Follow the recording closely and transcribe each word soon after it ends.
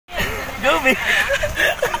Go, babe.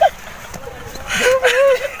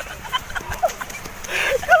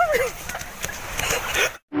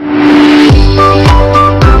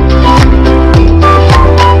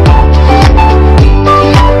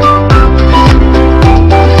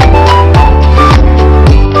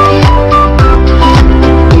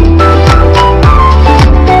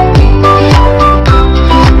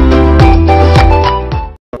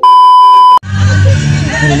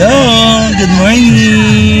 Hello, good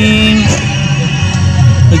morning.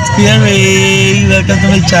 It's Ray. Welcome to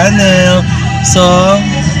my channel. So,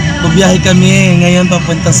 bubiyahe kami ngayon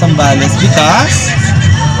papunta sa Zambales because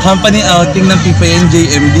company outing ng PPN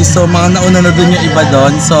JMD. So, mga nauna na dun yung iba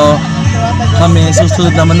doon. So, kami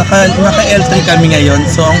susunod naman. Naka L3 kami ngayon.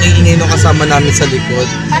 So, ang iingay nung kasama namin sa likod.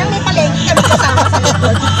 Parang may palengke kami kasama sa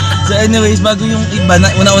likod. So, anyways, bago yung iba,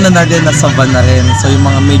 una-una na din nasa van na rin. So, yung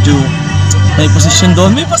mga medyo may position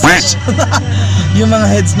doon, may position. Yung mga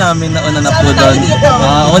heads namin na una na po doon.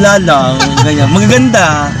 Wala lang, ganyan.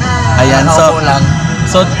 Magaganda. Ayan,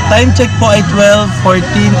 so time check po ay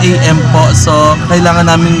 12:14 AM po. So,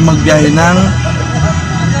 kailangan namin magbiyahe ng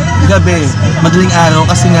gabi, madaling araw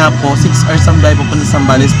kasi nga po 6 hours ang biyahe pupunta sa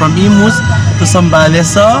Zambales. From Imus to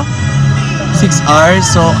Zambales, so 6 hours.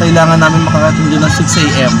 So, kailangan namin makarating doon ng 6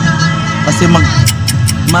 AM. Kasi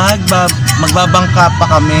magbabangka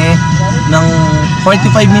pa kami ng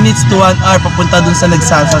 45 minutes to 1 hour papunta dun sa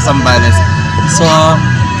Nagsasa Zambales. So,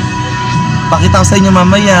 pakita ko sa inyo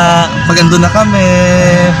mamaya pag andun na kami.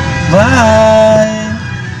 Bye!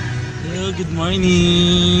 Hello, good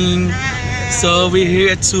morning! So, we're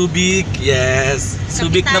here at Subic. Yes,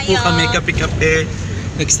 Subic na po kami, kape-kape.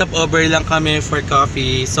 Nag-stop over lang kami for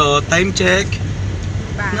coffee. So, time check.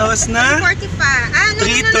 Nawas na?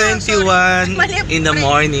 3:21 in the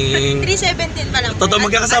morning. 3:17 pa lang. Totoo,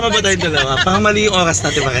 magkakasama ba tayo dalawa? Parang mali yung oras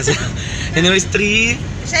natin pa kasi. Anyways,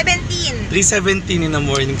 3:17 in the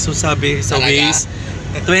morning. So sabi sa Waze,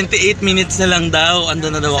 28 minutes na lang daw,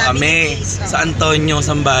 ando na daw kami sa Antonio,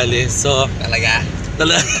 Zambales. So, talaga?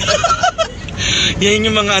 Yan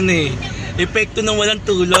yung mga epekto ng walang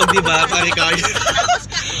tulog, di ba?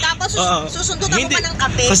 Tapos susundutan mo pa ng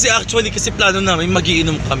kape. Kasi actually, plano namin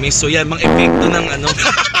magiinom kami. So yan, mga epekto ng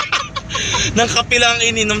ng kape lang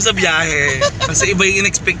ininom sa biyahe. Kasi iba yung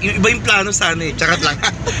iba yung plano sana eh. Charat lang.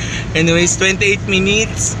 Anyways, 28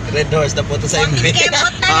 minutes. Red horse na po ito sa MB.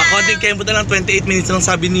 Konting kembot na lang, 28 minutes lang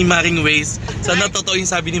sabi ni Maring Waze. Sana totoo yung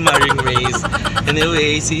sabi ni Maring Waze.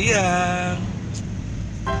 Anyway, see ya!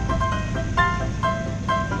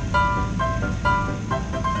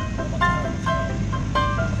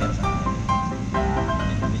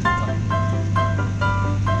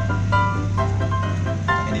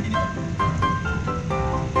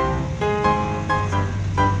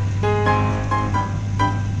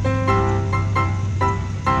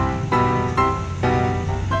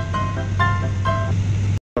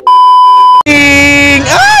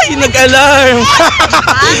 Nag-alarm!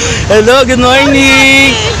 Hello, good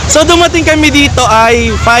morning! So dumating kami dito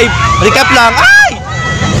ay 5, recap lang,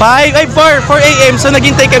 4 AM. So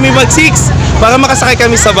naghintay kami mag-6 para makasakay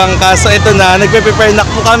kami sa bangka. So ito na, nagpe-prepare na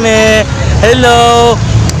po kami. Hello!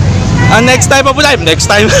 Next time,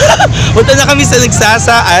 punta na kami sa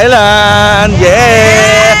Nagsasa Island!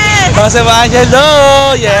 Yeah! Kasamahan niya, hello!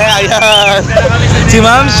 Yeah, ayan! Si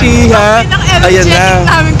Ma'am Shi, ha? Ayan na.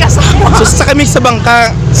 So sa kami sa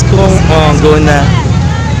bangka, go na.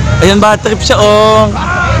 Ayan, bad trip siya,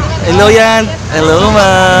 Hello yan. Hello,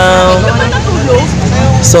 ma'am.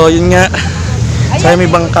 So yun nga. Sa may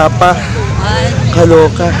bangka pa.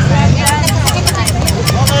 Kaloka.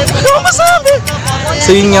 Ano masabi?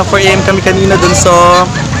 So yun nga, 4 AM kami kanina dun. So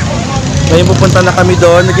ngayon pupunta na kami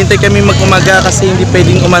doon. Naghintay kami mag-umaga kasi hindi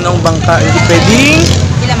pwedeng umanong bangka.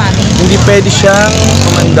 Hindi pwede siyang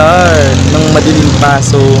umandar ng madilim pa.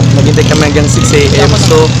 So naghintay kami hanggang 6 AM.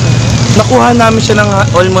 So nakuha namin siya ng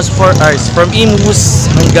almost 4 hours. From Imus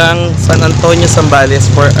hanggang San Antonio, Zambales,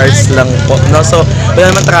 4 hours lang po. No? So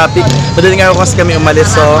wala naman traffic. Madaling araw kasi kami umalis.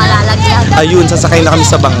 So ayun, sasakay na kami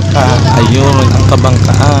sa bangka. Ayun, ang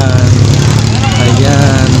kabangkaan.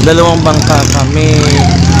 Ayan, 2 bangka kami.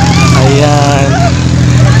 Ayan.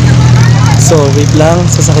 So wait lang,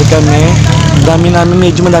 sasakay kami. Dami namin,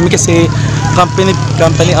 medyo madami kasi company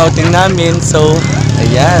outing namin. So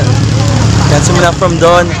ayan. Yan, simula from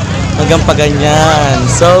doon hanggang pa ganyan.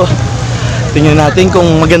 So tingnan natin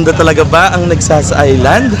kung maganda talaga ba ang Nagsasa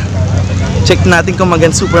Island. Check natin kung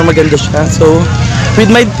super maganda siya. So with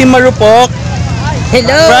my team Marupok.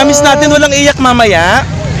 Hello! Promise natin walang iyak mamaya.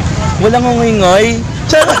 Walang ngungoy.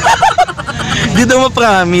 Dito mo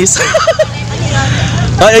promise.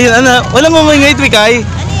 Ayun, walang ngungoy, Twikay.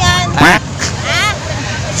 Ano yan?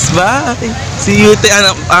 Bye! See you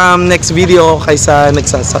next video kaysa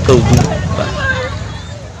Nagsasa Cove na. Bye!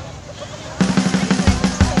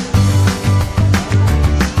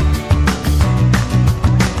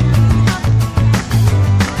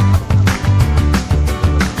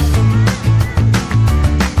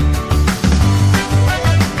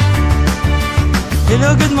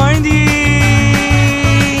 Hello, good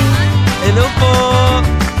morning! Hello po!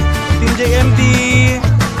 Team JMD!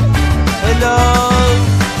 Hello!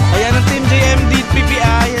 Ayan ang Team JMD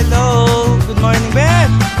PPI! Hello! Good morning,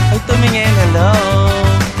 Beth! Ay, tumingin! Hello!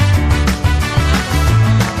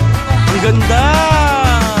 Ang ganda!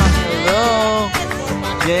 Hello!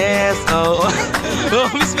 Yes! Oh! Oh,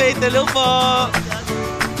 Miss Faith! Hello po!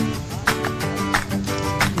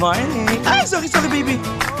 Morning! Ay, sorry, baby!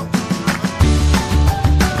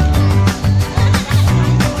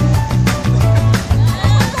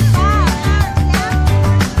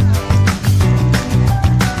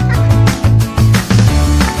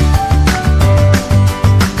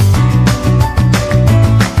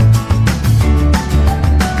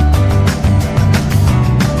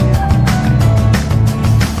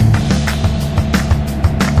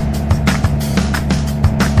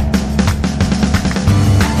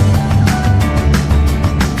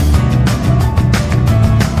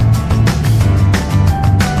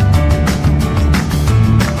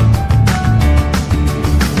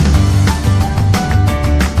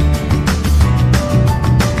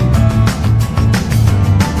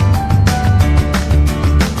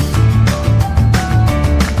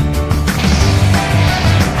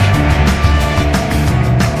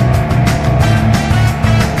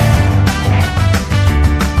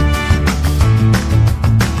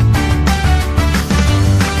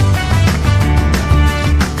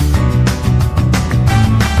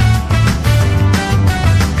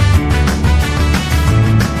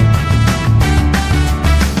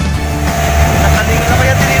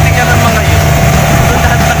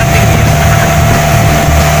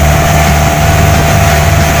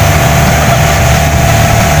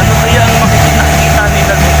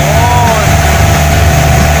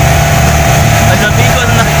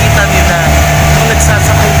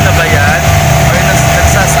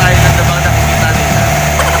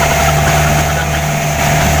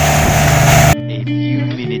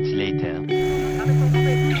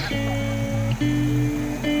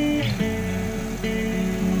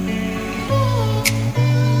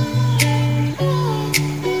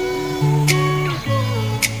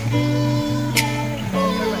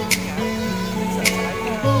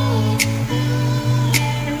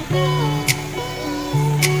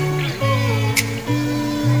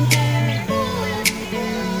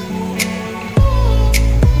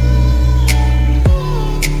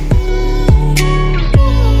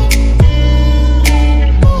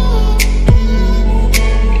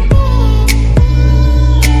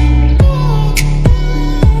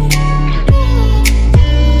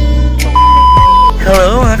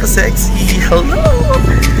 Sexy, hello!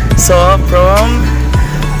 So, from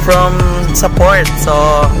support,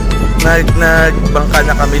 so, nagbangka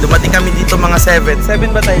na kami. Dumating kami dito mga 7.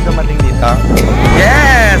 7 ba tayo dumating dito?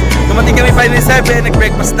 Yes! Dumating kami finally 7.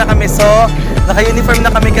 Nag-breakfast na kami. So, naka-uniform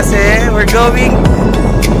na kami kasi we're going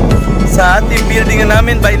sa team building na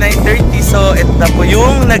namin by 9:30. So, ito na po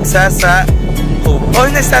yung Nagsasa Cove. Oh,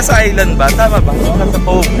 Nagsasa Island ba? Tama ba? Nagsasa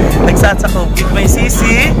Cove. Nagsasa Cove with my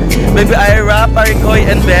sisi, baby Ira, Parikoy,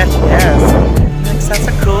 and Beth. Yes.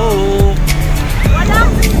 Nagsasa Cove.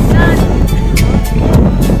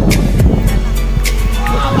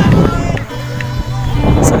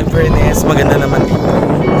 So, in fairness, maganda naman dito.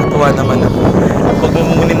 Natuwa naman ako. Pag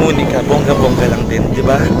mamumuni-muni ka, bongga-bongga lang din, di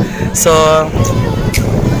ba? So,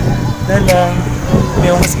 lang.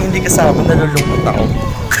 May mas hindi kasama, nalulungkot ako.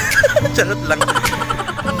 Charot lang.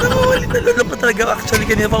 Nalulungkot talaga. Actually,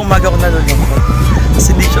 kanina pa umaga ako nalulungkot.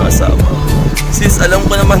 Kasi hindi siya kasama. Since alam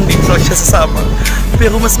ko naman hindi siya sasama.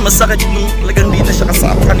 Pero mas masakit nung talagang hindi na siya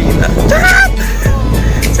kasama kanina. Charot!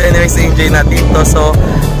 So anyways, enjoy natin to. So,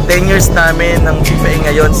 10 years namin ng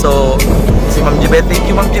PPA ngayon. So, si Ma'am Jibet, thank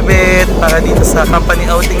you Ma'am Jibet para dito sa company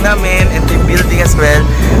outing namin and team building as well.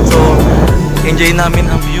 So, enjoy namin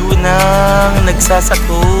ang view ng Nagsasa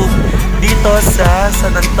Cove dito sa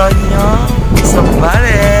San Antonio,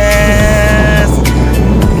 Zambales.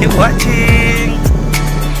 Keep watching!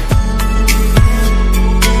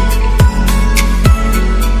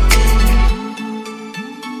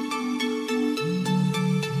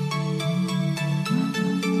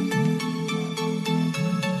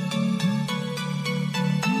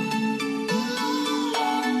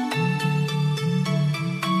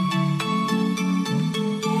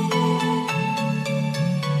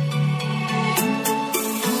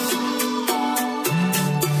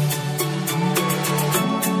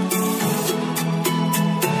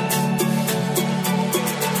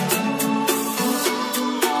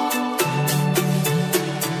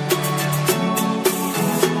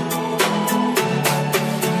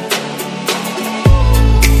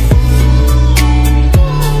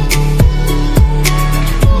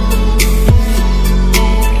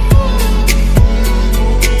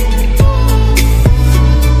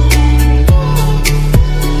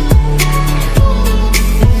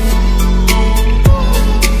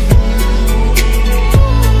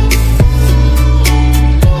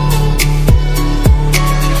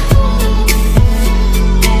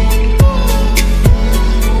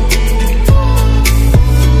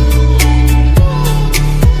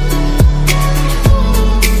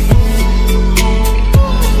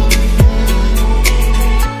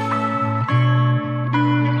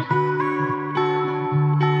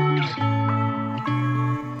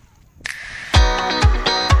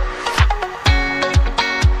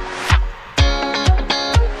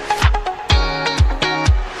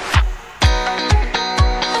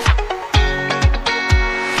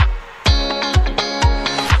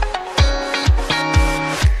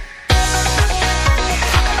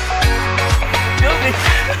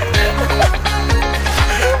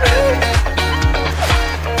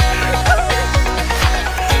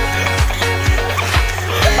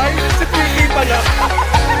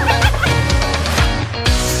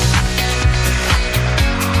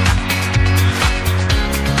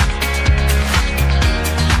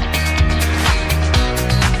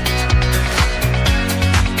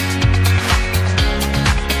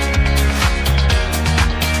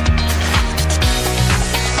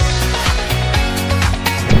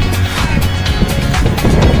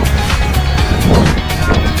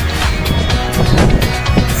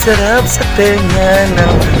 Sarap sa tenga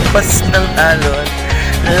ng pas ng alon,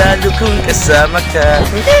 lalo kung kasama ka.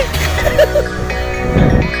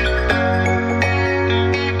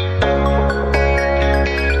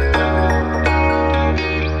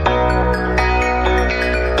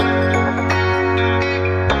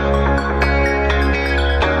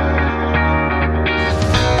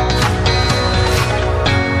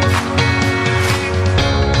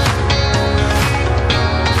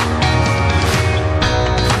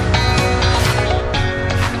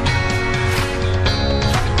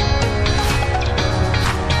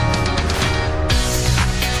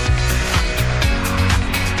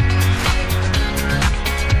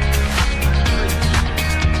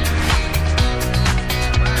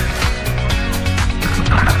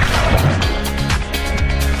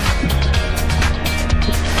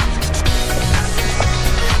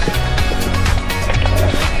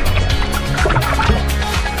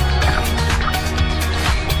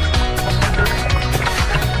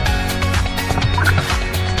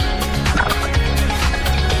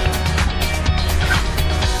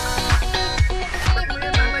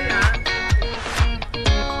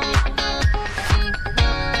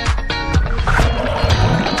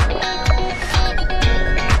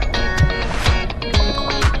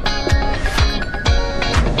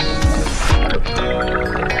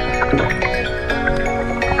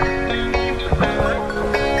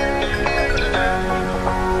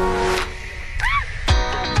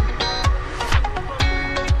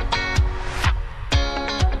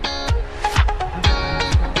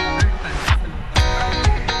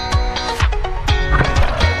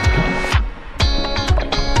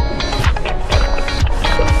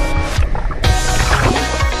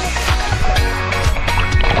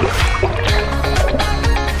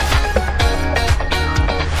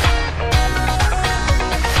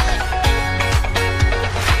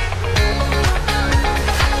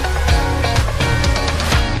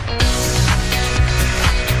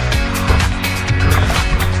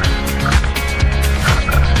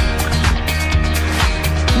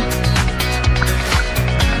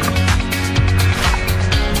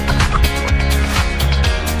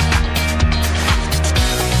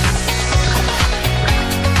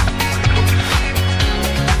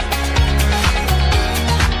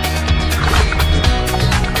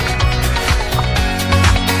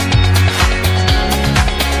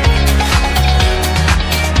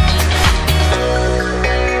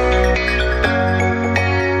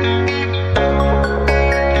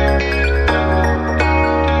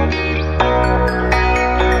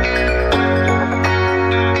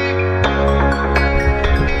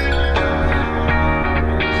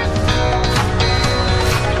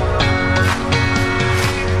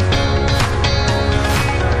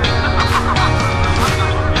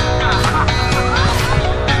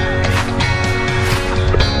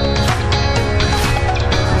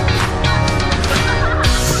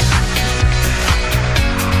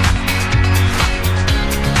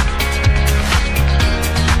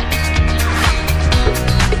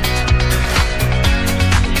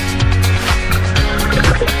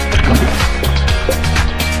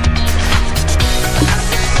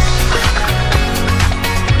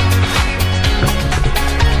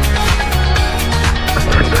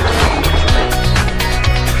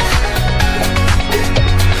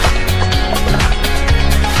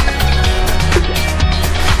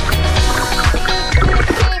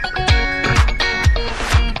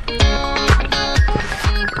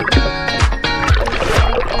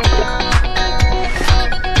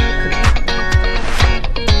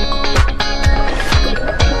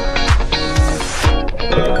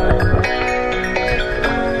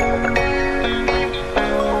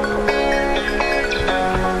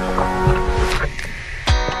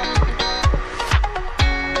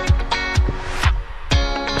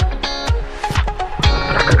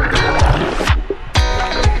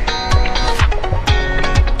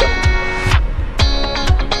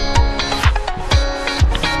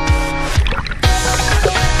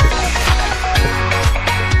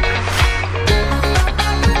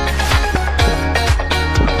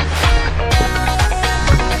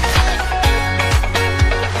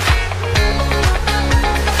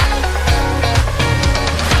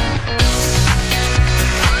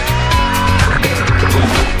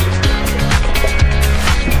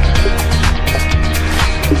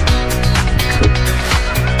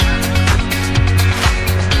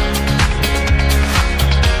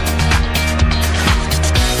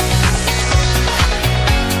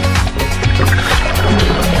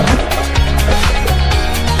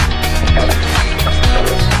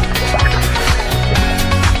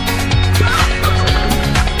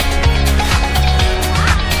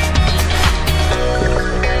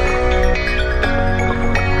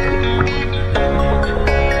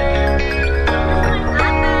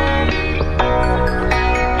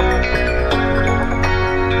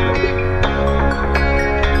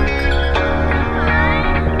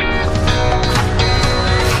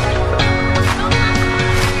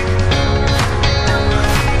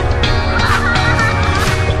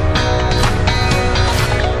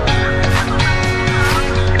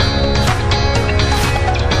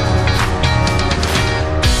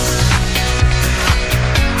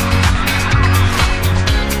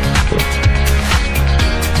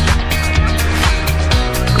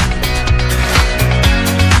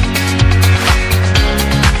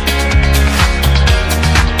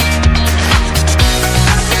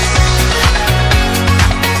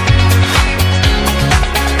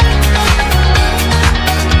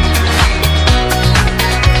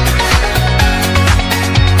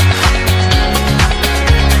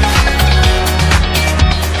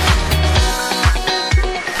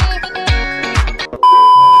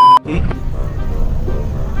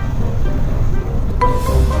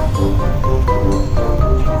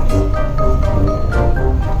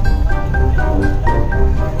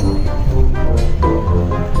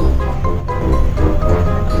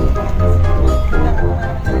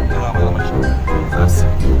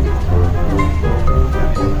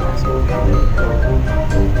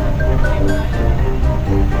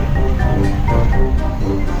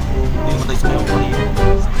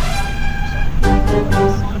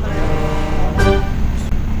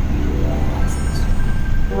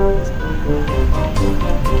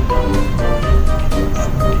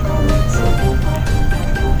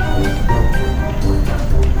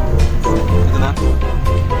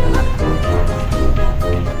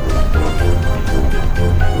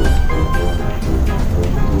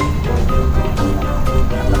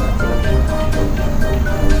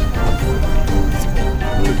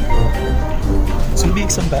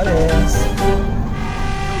 Zambales.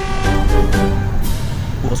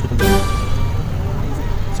 Bukas ko ito.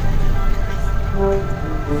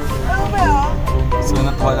 Ano ba yun? So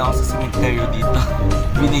natuwa lang ako sa cemetery dito.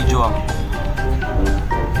 Binidyo ako.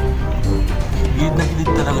 Gilid na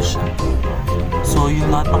gilid talaga siya. So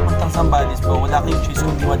yun lahat papuntang Zambales po, wala kayong choice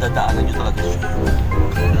kung di madadaanan nyo talaga siya.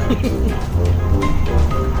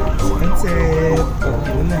 Sunset!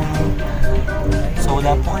 Pagkino na. So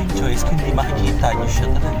wala po kayong choice kung di makikita nyo siya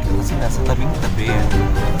talaga kasi nasa tabing-tabi.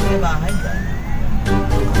 May bahay dyan.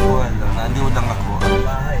 Wala, nandiyo lang ako.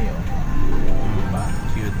 Bahay oh.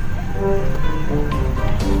 Cute.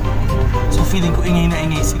 So feeling ko ingay na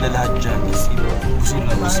ingay sila lahat dyan kasi busin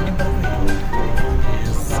na busin.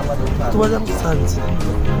 Yes. Tuwa lang sunset.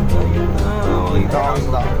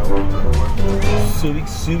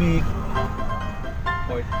 Suwik-suwik.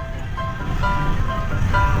 Port.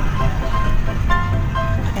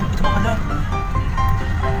 Ayan, ito pa pala.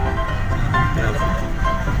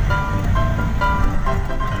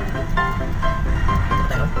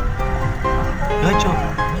 Gacho.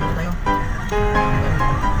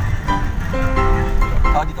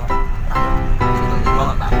 Ah, dito.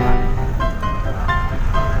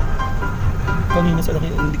 Kanina sa laki,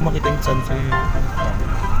 hindi ko makita yung sunset.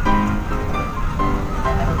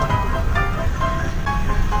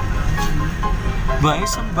 Bye,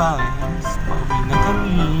 Zambales. Pauwi na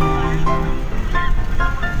kami.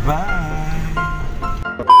 Bye.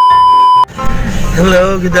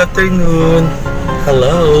 Hello, good afternoon.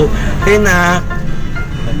 Hello. Hey, Nak.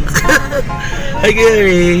 Hi,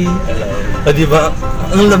 Gary. Hello. O, diba?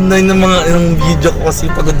 Ang lamnay ng mga video ko kasi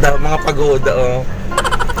pagod na, mga pagoda, oh.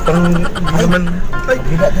 Parang naman, ay,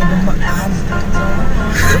 Bila tayo dumaan.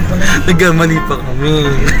 nagkamali pa kami.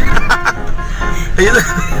 Ayun lang.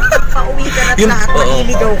 Pauwi ka na Yun, lahat. oo.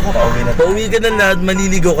 Maliligaw ka. Pauwi ka na lahat,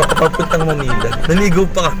 maliligaw ka pa papuntang Manila. Naligaw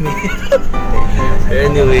pa kami.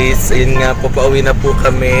 Anyways, ayun nga po, pauwi na po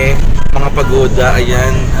kami. Mga pagoda,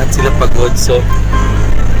 ayan, at sila pagod. So,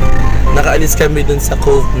 nakaalis kami dun sa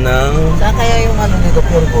cove ng Saan kaya yung ano nito,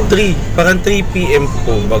 pure gold? 3, parang 3 PM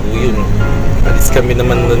po, bago yun. Alis kami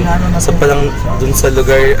naman dun. So, parang dun sa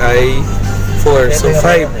lugar ay 4, so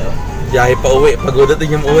 5. Biyahe pa uwi, pagoda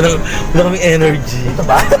din yung wala kaming energy. Ito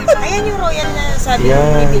ba? Ayan yung royal na sabi Yeah.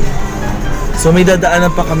 mo bibili. So, may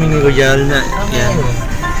dadaanan pa kami ni Royal na, yan.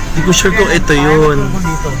 Hindi ko sure kung ito yun.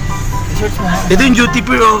 Dito. I-search mo nga. Ito yung duty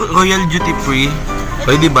free, Royal Duty Free.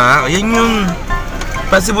 O, di ba? Ayan yun.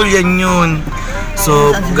 Possible yan yun.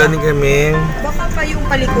 So, galing kami. Baka pa yung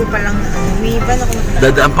paliko pa lang. May iba na kung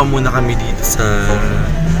Dadaan pa muna kami dito sa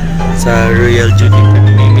Royal Duty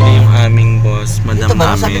Free. Bibili yung aming boss, madam Ito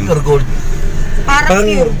ba? Sabi namin. pure gold. Parang Parang-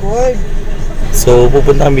 pure gold. So,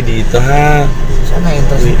 pupunta kami dito, ha? Saan na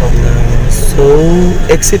entrance Wait ito? lang. So,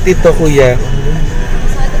 exit ito, kuya.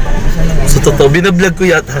 So, totoo, binablog ko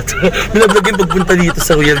yata ito. Binablog yung pagpunta dito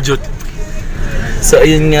sa Royal Duty. So,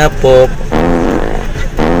 ayun nga po.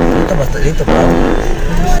 Dito ba? Dito ba?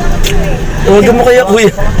 Tawagan mo kaya,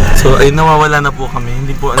 kuya. So, ayun, nawawala na po kami.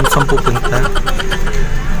 Hindi po ano saan pupunta.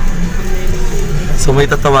 So, may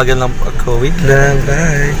tatawagan lang po ako. Wait lang,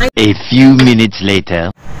 bye. A few minutes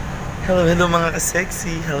later. Hello, hello mga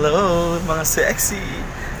ka-sexy. Hello, mga sexy.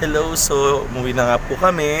 Hello, so umuwi na nga po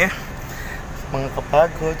kami. Mga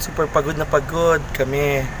kapagod, super pagod na pagod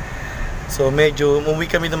kami. So medyo umuwi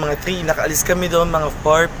kami ng mga 3, nakaalis kami doon mga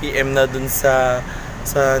 4 PM na doon sa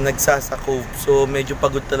Nagsasa Cove. So medyo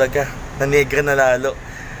pagod talaga, nanegra na lalo.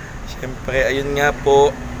 Siyempre, ayun nga po,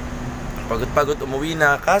 pagod-pagod umuwi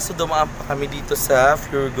na. Kaso dumaan pa kami dito sa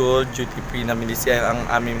Pure Gold Duty Free na minisya ang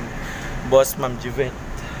aming boss, Ma'am Jivet.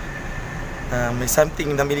 May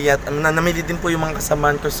something namili namili din po yung mga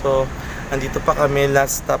kasamaan ko, so andito pa kami,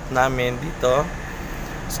 last stop namin dito.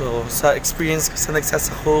 So, sa experience ko sa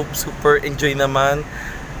Nagsasa Cove, super enjoy naman.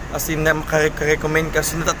 As in, makarecommend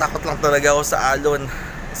kasi natatakot lang talaga ako sa alon.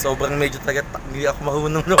 Sobrang medyo talaga, hindi ako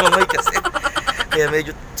marunong lumamay kasi. Kaya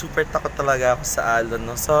medyo super takot talaga ako sa alon,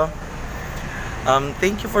 no? So,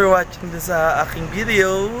 thank you for watching this sa aking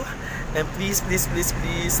video. And please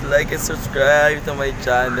like and subscribe to my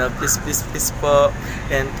channel. Please po.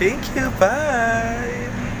 And thank you. Bye!